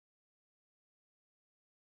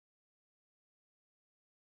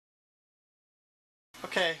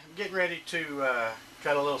Okay, I'm getting ready to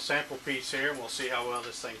cut a little sample piece here, and we'll see how well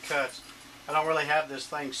this thing cuts. I don't really have this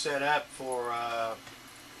thing set up for,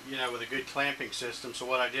 with a good clamping system, so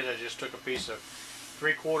what I did, I just took a piece of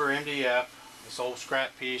 3/4 MDF, this old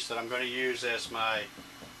scrap piece that I'm going to use as my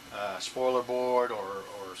spoiler board or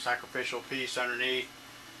sacrificial piece underneath.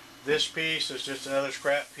 This piece is just another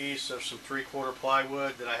scrap piece of some 3/4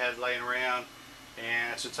 plywood that I had laying around,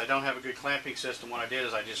 and since I don't have a good clamping system, what I did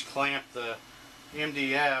is I just clamped the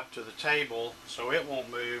MDF to the table so it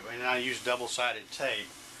won't move, and I use double-sided tape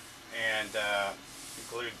and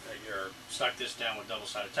stuck this down with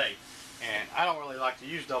double-sided tape. And I don't really like to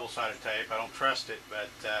use double-sided tape, I don't trust it, but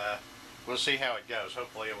we'll see how it goes.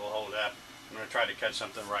 Hopefully it will hold up. I'm going to try to cut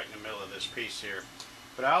something right in the middle of this piece here.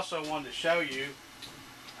 But I also wanted to show you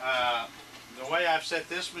the way I've set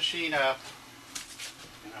this machine up,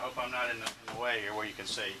 and I hope I'm not in the way here where you can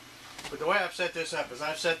see. But the way I've set this up is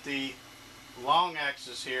I've set the long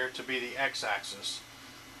axis here to be the x-axis,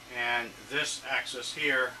 and this axis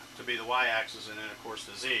here to be the y-axis, and then of course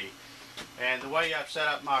the z. And the way I've set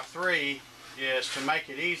up Mach 3 is to make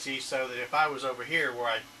it easy so that if I was over here where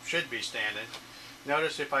I should be standing,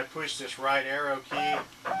 notice if I push this right arrow key,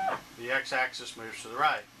 the x-axis moves to the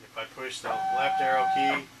right. If I push the left arrow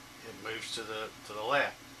key, it moves to the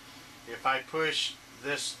left. If I push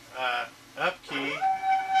this up key,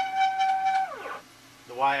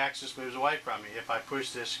 the y-axis moves away from me. If I push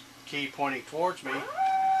this key pointing towards me,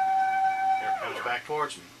 it comes back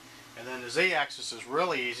towards me. And then the z-axis is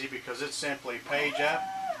really easy because it's simply page up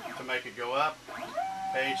to make it go up,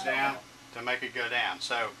 page down to make it go down.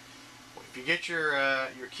 So if you get your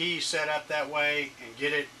keys set up that way and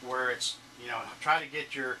get it where it's, try to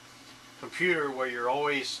get your computer where you're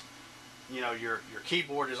always, your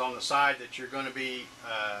keyboard is on the side that you're going to be,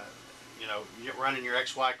 running your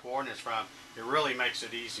XY coordinates from. It really makes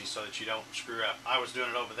it easy so that you don't screw up. I was doing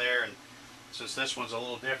it over there, and since this one's a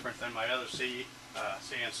little different than my other CNC,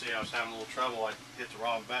 I was having a little trouble. I hit the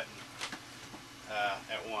wrong button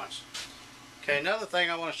at once. Okay, another thing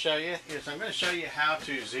I want to show you is I'm going to show you how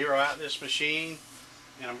to zero out this machine,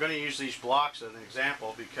 and I'm going to use these blocks as an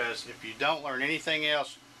example because if you don't learn anything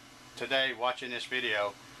else today watching this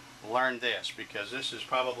video, learn this, because this is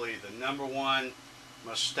probably the #1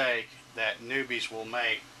 mistake that newbies will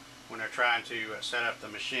make when they're trying to set up the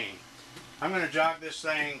machine. I'm going to jog this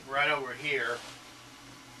thing right over here.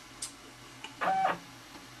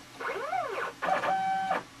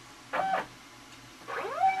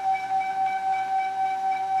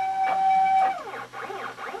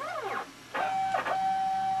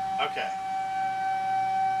 Okay.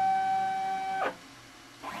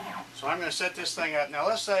 So I'm going to set this thing up. Now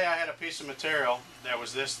let's say I had a piece of material that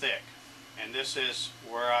was this thick, and this is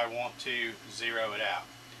where I want to zero it out.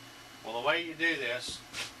 Well, the way you do this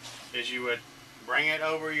is you would bring it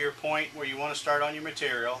over your point where you want to start on your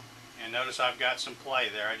material, and notice I've got some play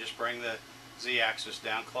there. I just bring the z-axis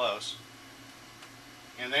down close,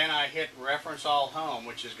 and then I hit reference all home,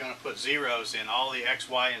 which is going to put zeros in all the X,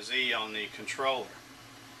 Y, and Z on the controller.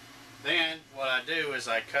 Then what I do is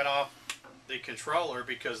I cut off the controller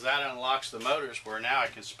because that unlocks the motors where now I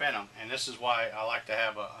can spin them, and this is why I like to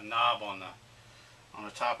have a knob on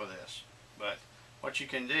the top of this. But what you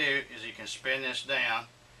can do is you can spin this down,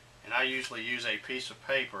 and I usually use a piece of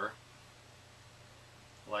paper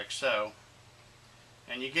like so,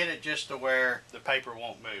 and you get it just to where the paper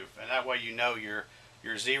won't move, and that way you know your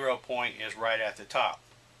 0 point is right at the top.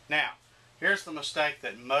 Now here's the mistake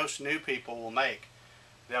that most new people will make.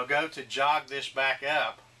 They'll go to jog this back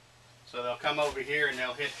up, so they'll come over here and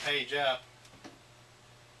they'll hit page up,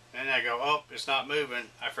 and they go, oh, it's not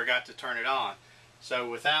moving, I forgot to turn it on. So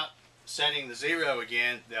without setting the 0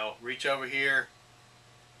 again, they'll reach over here,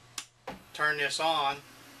 turn this on,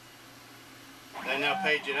 then they'll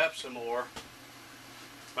page it up some more.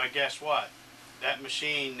 But guess what? That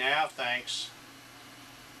machine now thinks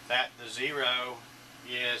that the 0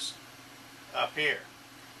 is up here.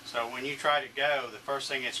 So when you try to go, the first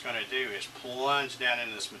thing it's going to do is plunge down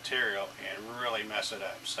into this material and really mess it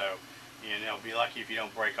up. So it'll be lucky if you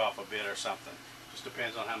don't break off a bit or something. Just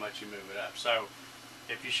depends on how much you move it up. So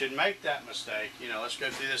if you should make that mistake, let's go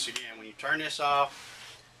through this again. When you turn this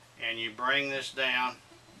off and you bring this down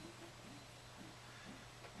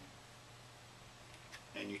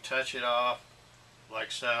and you touch it off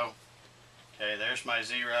like so, okay, there's my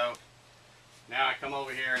 0. Now I come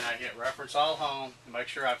over here and I hit reference all home and make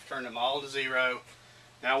sure I've turned them all to 0.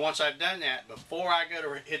 Now once I've done that, before I go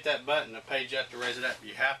to hit that button to page up to raise it up,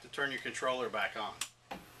 you have to turn your controller back on.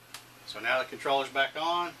 So now the controller's back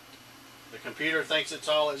on. The computer thinks it's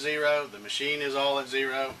all at 0. The machine is all at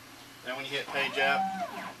 0. Then when you hit page up,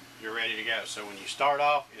 you're ready to go. So when you start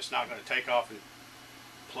off, it's not going to take off and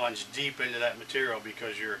plunge deep into that material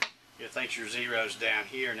because it thinks your zero's down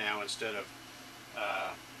here now instead of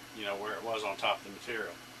you know, where it was on top of the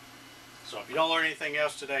material. So if you don't learn anything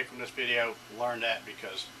else today from this video, learn that,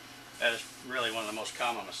 because that is really one of the most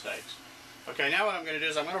common mistakes. Okay, now what I'm going to do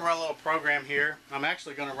is I'm going to run a little program here. I'm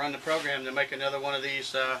actually going to run the program to make another one of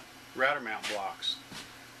these router mount blocks.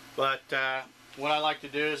 But what I like to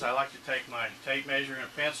do is I like to take my tape measure and a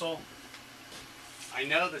pencil. I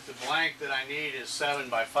know that the blank that I need is 7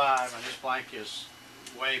 by 5, and this blank is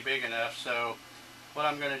way big enough. So what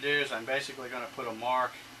I'm going to do is I'm basically going to put a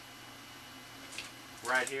mark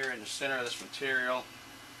right here in the center of this material.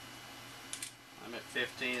 I'm at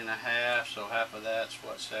 15.5, so half of that's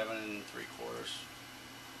what, 7 3/4,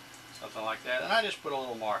 something like that. And I just put a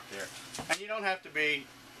little mark there. And you don't have to be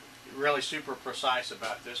really super precise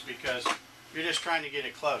about this because you're just trying to get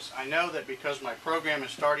it close. I know that because my program is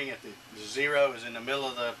starting at the zero is in the middle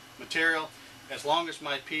of the material, as long as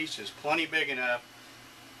my piece is plenty big enough,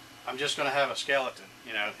 I'm just going to have a skeleton.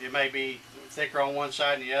 You know, it may be thicker on one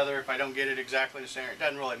side than the other. If I don't get it exactly the same, it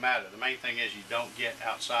doesn't really matter. The main thing is you don't get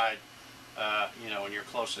outside, you know, when you're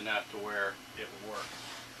close enough to where it will work.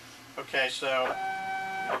 Okay, so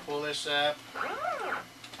I'm going to pull this up.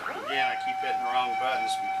 Again, I keep hitting the wrong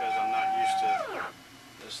buttons because I'm not used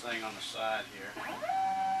to this thing on the side here.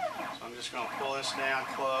 So I'm just going to pull this down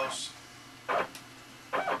close.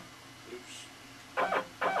 Oops.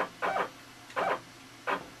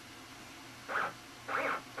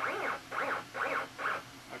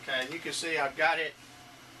 Okay, and you can see I've got it,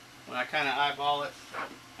 when I kind of eyeball it,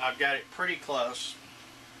 I've got it pretty close.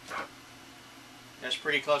 That's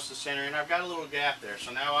pretty close to the center, and I've got a little gap there.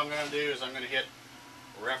 So now what I'm going to do is I'm going to hit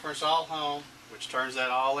reference all home, which turns that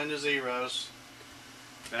all into zeros.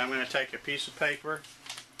 Then I'm going to take a piece of paper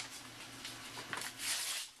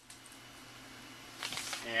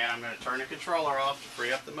and I'm going to turn the controller off to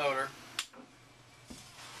free up the motor.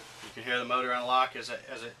 You can hear the motor unlock as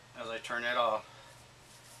I turn that off.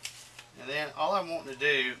 And then all I'm wanting to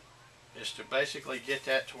do is to basically get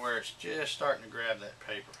that to where it's just starting to grab that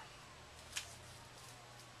paper.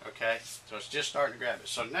 Okay, so it's just starting to grab it.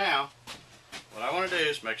 So now what I want to do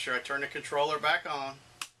is make sure I turn the controller back on,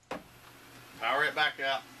 power it back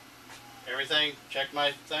up, everything, check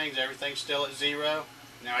my things, everything's still at 0.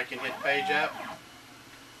 Now I can hit page up,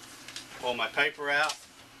 pull my paper out,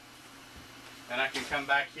 then I can come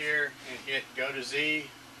back here and hit go to Z,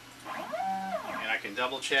 and I can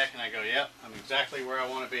double check and I go, yep, I'm exactly where I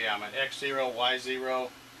want to be. I'm at X0, Y0,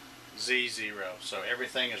 Z0. So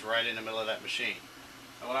everything is right in the middle of that machine.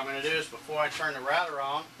 And what I'm going to do is before I turn the router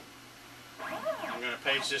on, I'm going to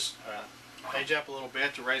page this page up a little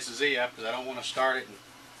bit to raise the Z up because I don't want to start it and,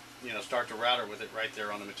 you know, start the router with it right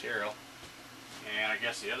there on the material. And I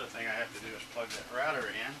guess the other thing I have to do is plug that router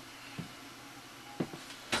in.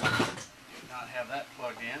 Do not have that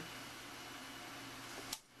plugged in.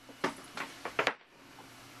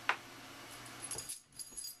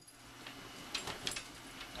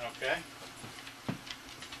 Okay.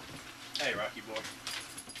 Hey, Rocky boy.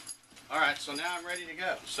 Alright, so now I'm ready to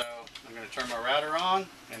go. So I'm going to turn my router on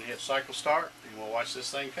and hit cycle start, and we'll watch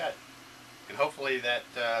this thing cut. And hopefully that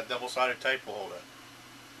double-sided tape will hold up.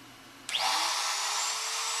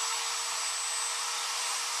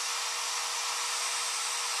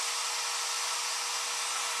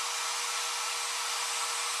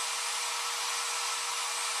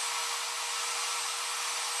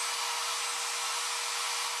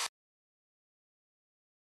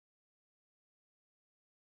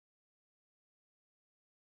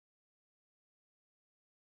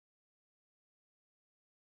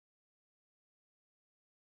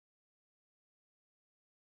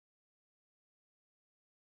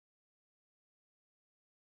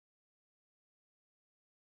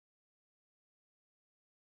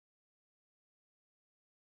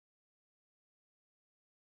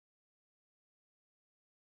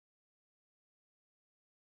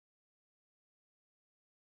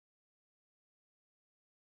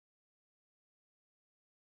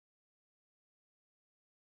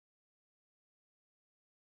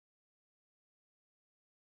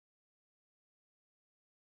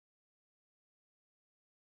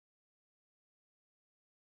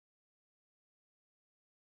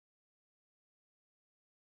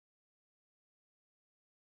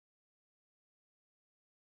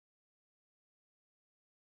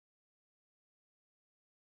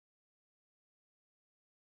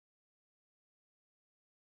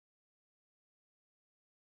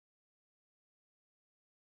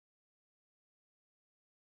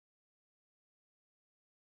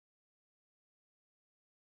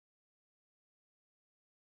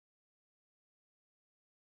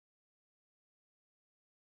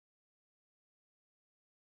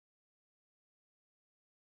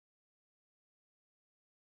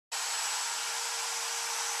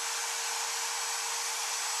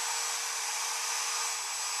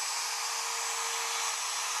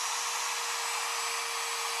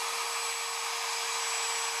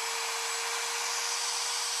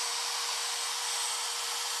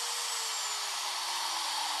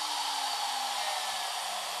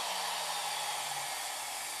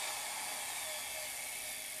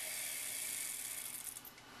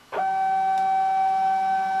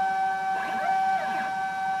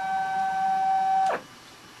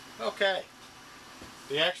 Okay.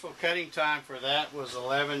 The actual cutting time for that was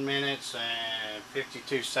 11 minutes and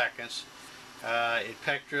 52 seconds. It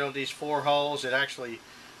peck drilled these 4 holes. It actually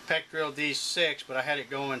peck drilled these 6, but I had it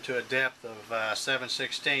going to a depth of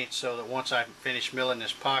 7/16 so that once I finished milling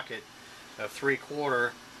this pocket of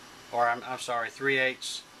 3/4, or I'm sorry,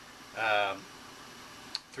 3/8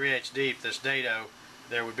 deep, this dado,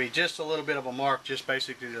 there would be just a little bit of a mark, just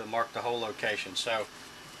basically to mark the whole location. So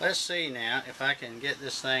let's see now if I can get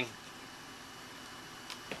this thing.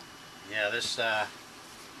 Yeah, this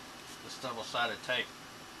double-sided tape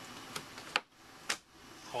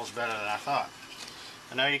holds better than I thought.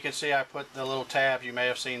 And now you can see I put the little tab. You may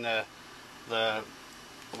have seen the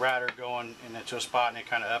router going into a spot and it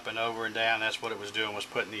kind of up and over and down. That's what it was doing, was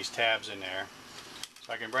putting these tabs in there.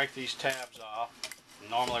 So I can break these tabs off.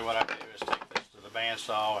 Normally what I do is take this to the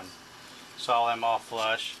bandsaw and saw them off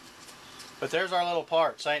flush. But there's our little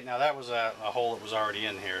part. Now that was a hole that was already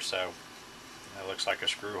in here, so it looks like a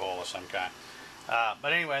screw hole of some kind.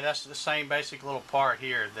 But anyway, that's the same basic little part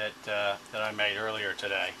here that I made earlier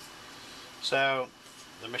today. So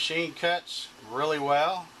the machine cuts really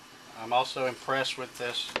well. I'm also impressed with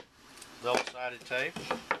this double-sided tape.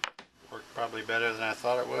 Worked probably better than I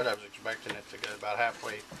thought it would. I was expecting it to go about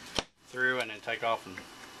halfway through and then take off and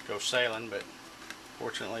go sailing, but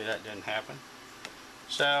fortunately that didn't happen.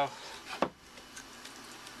 So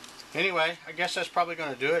anyway, I guess that's probably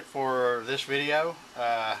going to do it for this video.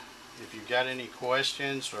 If you've got any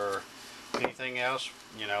questions or anything else,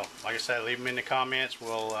 you know, like I said, leave them in the comments.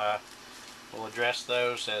 We'll address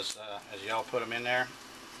those as y'all put them in there.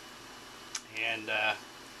 And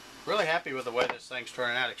really happy with the way this thing's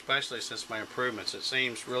turning out, especially since my improvements. It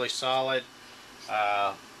seems really solid.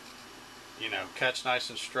 You know, cuts nice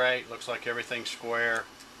and straight. Looks like everything's square.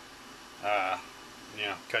 You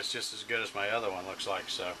know, cuts just as good as my other one looks like.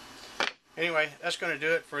 So anyway, that's going to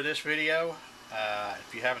do it for this video.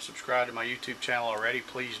 If you haven't subscribed to my YouTube channel already,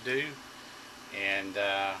 please do. And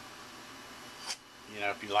you know,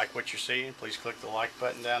 if you like what you're seeing, please click the like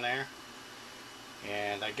button down there.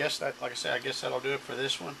 And I guess that, like I said, I guess that'll do it for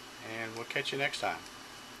this one. And we'll catch you next time.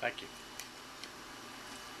 Thank you.